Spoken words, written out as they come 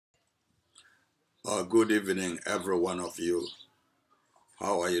Good evening, every one of you.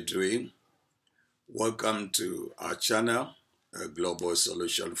 How are you doing? Welcome to our channel, a global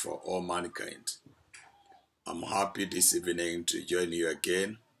solution for all mankind. I'm happy this evening to join you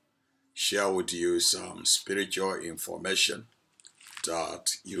again, share with you some spiritual information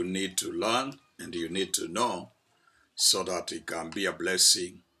that you need to learn and you need to know so that it can be a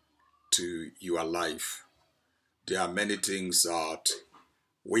blessing to your life. There are many things that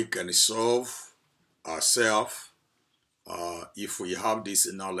we can solve ourselves if we have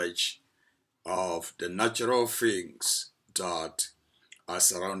this knowledge of the natural things that are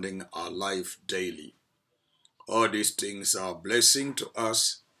surrounding our life daily. All these things are a blessing to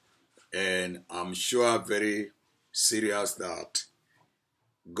us, and I'm sure very serious that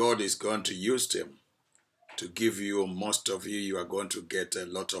God is going to use them to give you, most of you are going to get a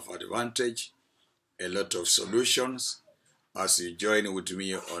lot of advantage, a lot of solutions as you join with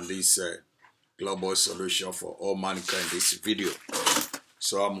me on this global solution for all mankind, this video.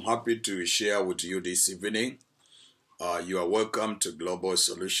 So I'm happy to share with you this evening. You are welcome to Global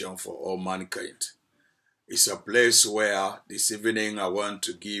Solution for All Mankind. It's a place where this evening I want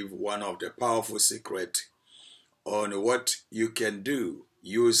to give one of the powerful secrets on what you can do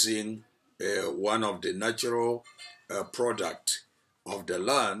using one of the natural product of the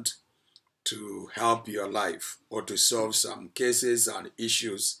land to help your life or to solve some cases and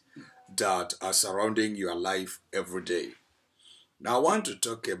issues that are surrounding your life every day. Now I want to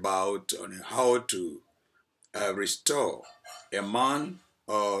talk about on how to restore a man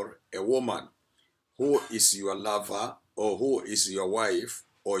or a woman who is your lover or who is your wife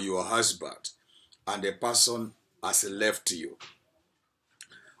or your husband and the person has left you.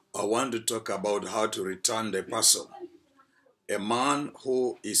 I want to talk about how to return the person. A man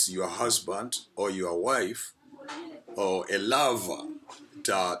who is your husband or your wife or a lover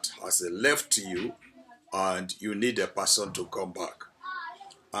that has left you and you need a person to come back.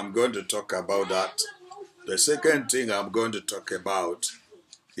 I'm going to talk about that. The second thing I'm going to talk about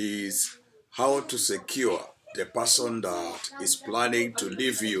is how to secure the person that is planning to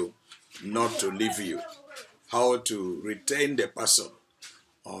leave you, not to leave you. How to retain the person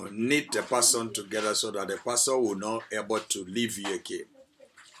or knit the person together so that the person will not be able to leave you again.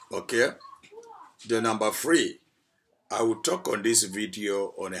 Okay? The number 3, I will talk on this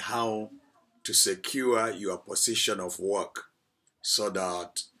video on how to secure your position of work so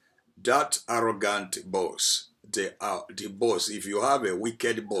that that arrogant boss, the boss, if you have a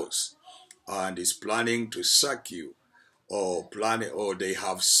wicked boss and is planning to sack you or they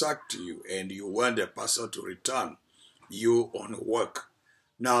have sacked you and you want the person to return you on work,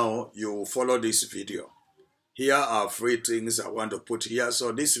 now you follow this video. Here are 3 things I want to put here.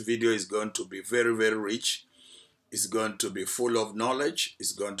 So this video is going to be very, very rich. It's going to be full of knowledge.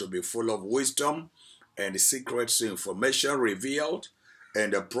 It's going to be full of wisdom and secrets information revealed.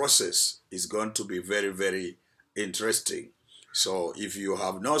 And the process is going to be very, very interesting. So if you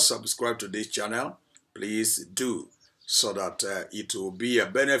have not subscribed to this channel, please do, so that it will be a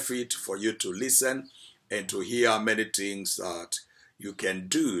benefit for you to listen and to hear many things that you can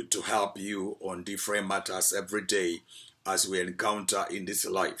do to help you on different matters every day as we encounter in this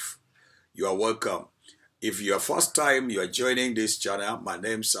life. You are welcome. If you are first time you are joining this channel, my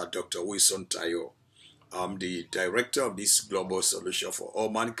name is Dr. Wilson Tayo. I'm the director of this Global Solution for All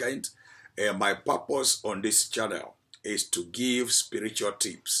Mankind, and my purpose on this channel is to give spiritual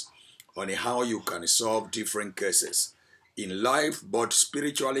tips on how you can solve different cases in life, both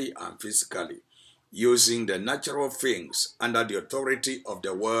spiritually and physically, using the natural things under the authority of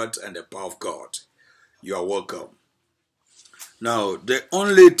the Word and the power of God. You are welcome. Now, the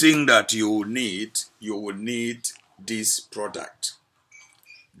only thing that you will need this product.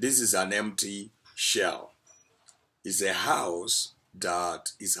 This is an empty shell. It's a house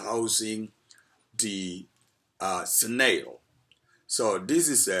that is housing the snail. So this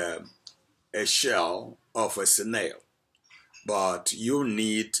is a shell of a snail, but you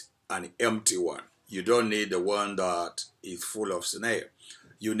need an empty one. You don't need the one that is full of snail.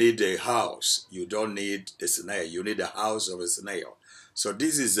 You need a house. You don't need a snail. You need a house of a snail. So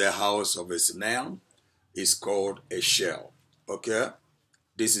this is a house of a snail. It's called a shell. Okay?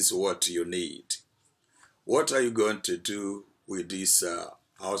 This is what you need. What are you going to do with this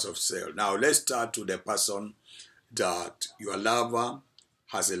house of snail? Now let's start with the person that your lover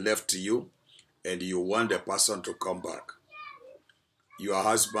has left you and you want the person to come back. Your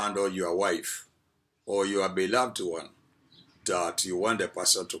husband or your wife or your beloved one that you want the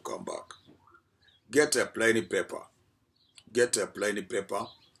person to come back. Get a plain paper. Get a plain paper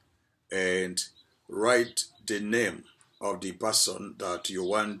and write the name of the person that you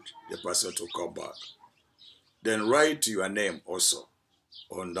want the person to come back. Then write your name also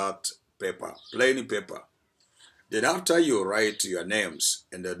on that paper, plain paper. Then after you write your names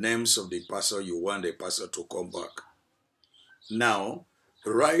and the names of the person you want the person to come back, now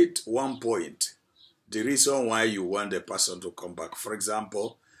write one point, the reason why you want the person to come back. For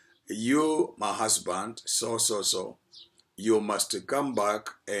example, you, my husband, so, you must come back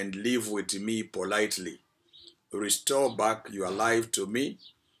and live with me politely. Restore back your life to me.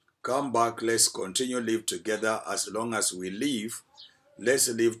 Come back, let's continue live together. As long as we live, let's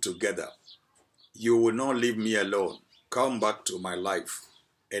live together. You will not leave me alone. Come back to my life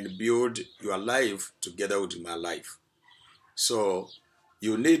and build your life together with my life. So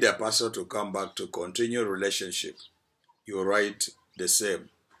you need a person to come back to continue relationship. You write the same.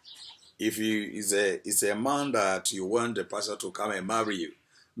 If it's a man that you want the person to come and marry you,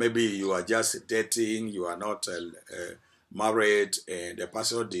 maybe you are just dating, you are not married, and the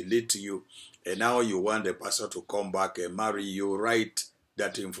person delete you, and now you want the person to come back and marry you, write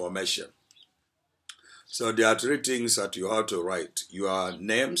that information. So there are three things that you have to write. Your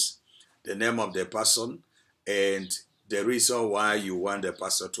names, the name of the person, and the reason why you want the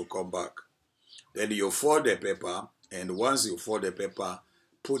person to come back. Then you fold the paper, and once you fold the paper,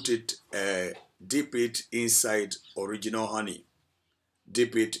 put it, dip it inside original honey.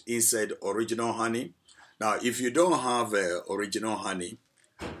 Dip it inside original honey. Now, if you don't have original honey,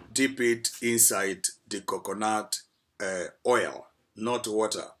 dip it inside the coconut oil, not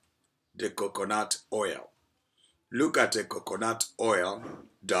water, the coconut oil. Look at the coconut oil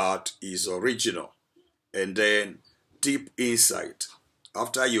that is original, and then dip inside.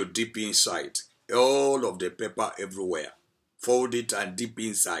 After you dip inside, all of the paper everywhere, fold it and dip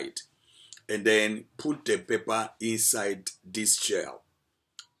inside, and then put the paper inside this shell.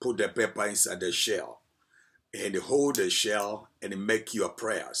 Put the paper inside the shell and hold the shell and make your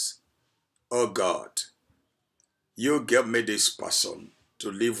prayers. Oh God, you gave me this person to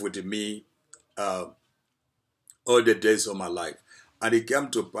live with me all the days of my life. And it came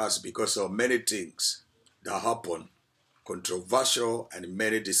to pass because of many things that happened, controversial and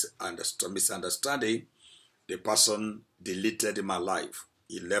many misunderstanding. The person deleted my life.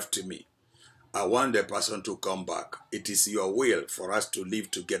 He left me. I want the person to come back. It is your will for us to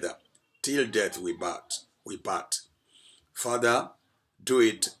live together. Till death we part. Father, do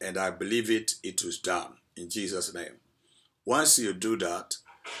it, and I believe it was done. In Jesus' name. Once you do that,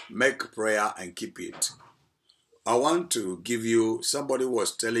 make prayer and keep it. I want to give you, somebody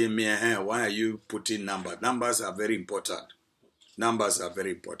was telling me, hey, why are you putting numbers? Numbers are very important. Numbers are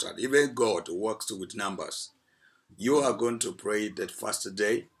very important. Even God works with numbers. You are going to pray that first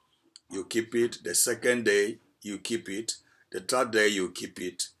day, you keep it. The second day, you keep it. The third day, you keep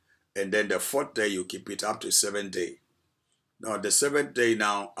it. And then the fourth day, you keep it up to 7th day. Now, the 7th day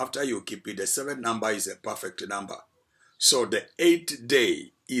now, after you keep it, the 7th number is a perfect number. So the 8th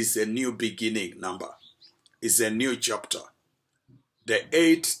day is a new beginning number. It's a new chapter. The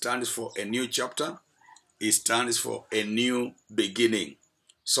 8 stands for a new chapter. It stands for a new beginning.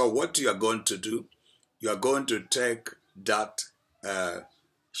 So what you are going to do, you are going to take that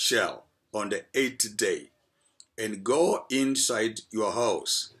shell on the 8th day and go inside your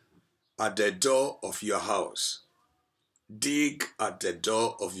house, at the door of your house. Dig at the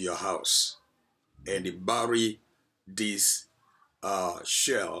door of your house and bury this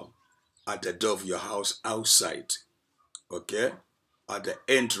shell at the door of your house outside, okay, at the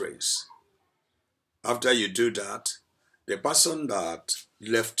entrance. After you do that, the person that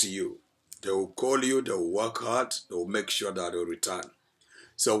left you, they will call you, they will work hard, they will make sure that they will return.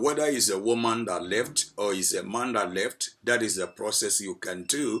 So whether it's a woman that left or it's a man that left, that is the process you can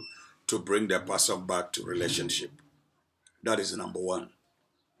do to bring the person back to relationship. That is number one.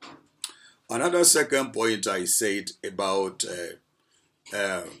 Another second point I said about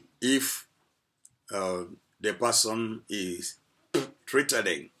if the person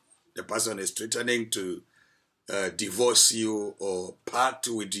is threatening to divorce you or part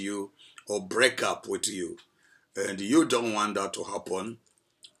with you or break up with you, and you don't want that to happen,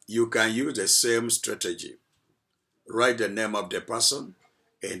 you can use the same strategy. Write the name of the person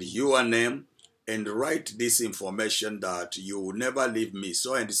and your name, and write this information that you will never leave me,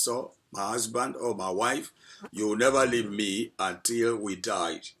 so and so, my husband or my wife, you will never leave me until we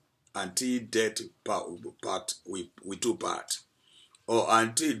die, until death we do part, or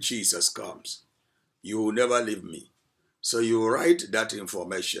until Jesus comes. You will never leave me. So you write that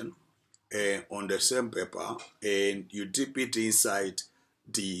information on the same paper, and you dip it inside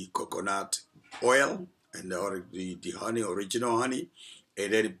the coconut oil and the honey, original honey,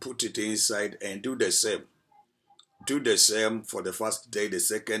 and then put it inside and do the same. Do the same for the first day, the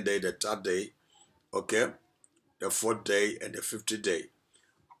second day, the third day, okay, the fourth day, and the 50th day.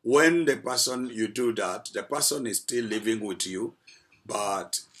 When the person you do that, the person is still living with you,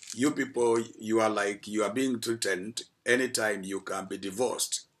 but you people, you are being threatened anytime you can be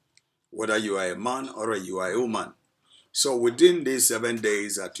divorced, whether you are a man or you are a woman. So within these 7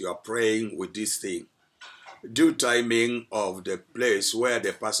 days that you are praying with this thing, do timing of the place where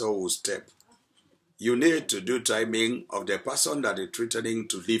the person will step. You need to do timing of the person that is threatening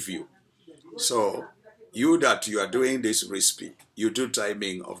to leave you. So you are doing this recipe, you do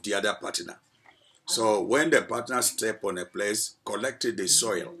timing of the other partner. So when the partner step on a place, collect the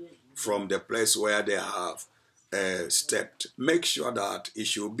soil from the place where they have stepped. Make sure that it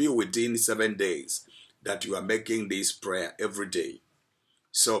should be within 7 days that you are making this prayer every day.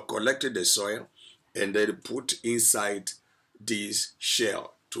 So collect the soil and then put inside this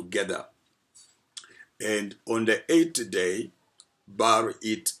shell together. And on the 8th day, bury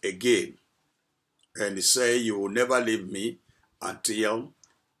it again and say, you will never leave me until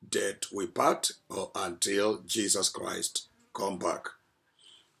death we part, or until Jesus Christ come back.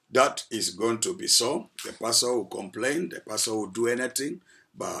 That is going to be so. The person will complain, the person will do anything,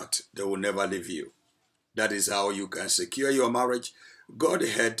 but they will never leave you. That is how you can secure your marriage. God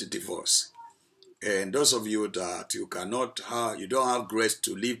hates divorce. And those of you that you don't have grace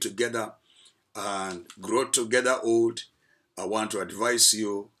to live together and grow together old, I want to advise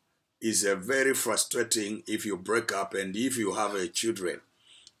you, it's a very frustrating if you break up and if you have a children.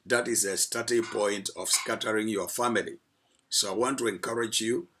 That is a starting point of scattering your family. So I want to encourage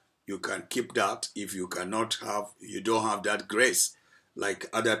you, you can keep that if you don't have that grace. Like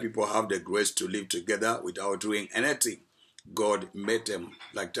other people have the grace to live together without doing anything. God made them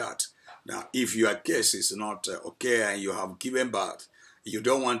like that. Now, if your case is not okay and you have given birth, you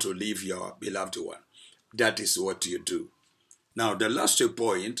don't want to leave your beloved one, that is what you do. Now, the last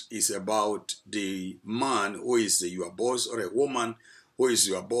point is about the man who is your boss, or a woman who is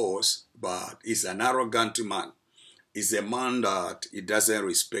your boss, but is an arrogant man. Is a man that he doesn't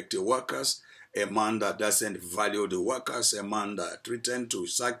respect the workers, a man that doesn't value the workers, a man that threatens to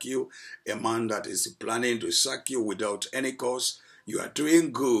sack you, a man that is planning to sack you without any cause. You are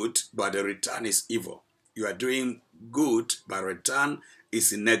doing good, but the return is evil. You are doing good, but return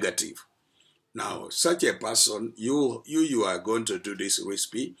is negative. Now, such a person, you are going to do this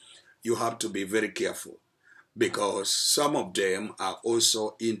recipe, you have to be very careful, because some of them are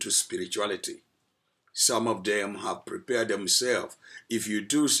also into spirituality. Some of them have prepared themselves. If you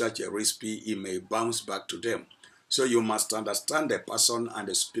do such a recipe, it may bounce back to them. So you must understand the person and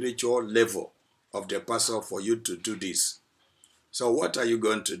the spiritual level of the person for you to do this. So what are you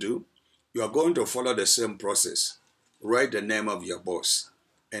going to do? You are going to follow the same process. Write the name of your boss,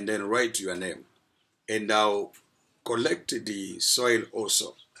 and then write your name. And now collect the soil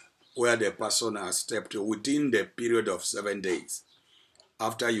also, where the person has stepped within the period of 7 days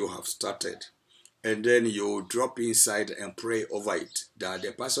after you have started. And then you drop inside and pray over it, that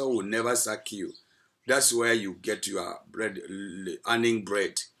the person will never sack you. That's where you get your bread, earning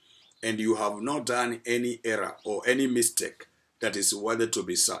bread. And you have not done any error or any mistake that is worthy to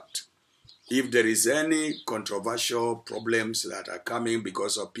be sacked. If there is any controversial problems that are coming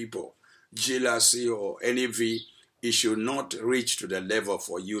because of people, jealousy or envy, it should not reach to the level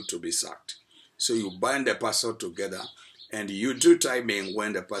for you to be sacked. So you bind the person together and you do timing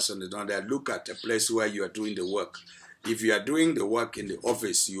when the person is not there. Look at the place where you are doing the work. If you are doing the work in the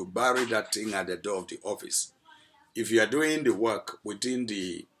office, you bury that thing at the door of the office. If you are doing the work within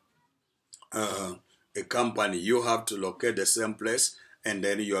a company, you have to locate the same place, and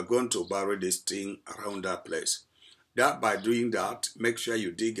then you are going to bury this thing around that place. That by doing that, make sure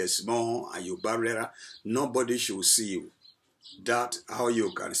you dig a small and you bury it. Nobody should see you. That how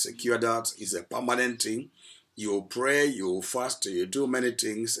you can secure that is a permanent thing. You pray, you fast, you do many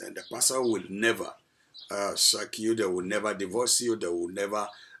things, and the person will never sack you. They will never divorce you. They will never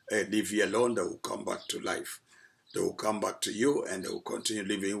leave you alone. They will come back to life. They will come back to you, and they will continue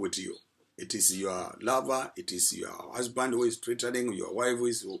living with you. It is your lover, it is your husband who is threatening, your wife who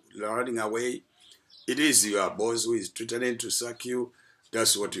is running away. It is your boss who is threatening to sack you.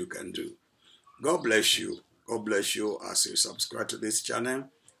 That's what you can do. God bless you. God bless you as you subscribe to this channel.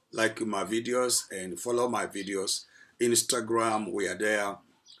 Like my videos and follow my videos. Instagram, we are there.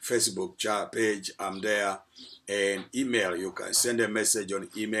 Facebook page, I'm there. And email, you can send a message on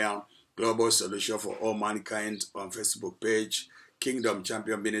email. Global Solution for All Mankind on Facebook page. Kingdom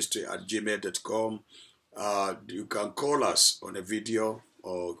Champion Ministry at gmail.com. You can call us on a video,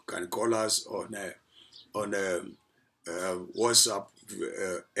 or you can call us on a WhatsApp,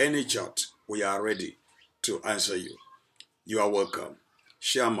 any chat. We are ready. to answer you. You are welcome.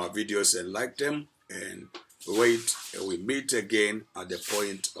 Share my videos and like them, and wait, and we meet again at the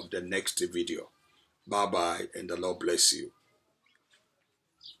point of the next video. Bye-bye, and the Lord bless you.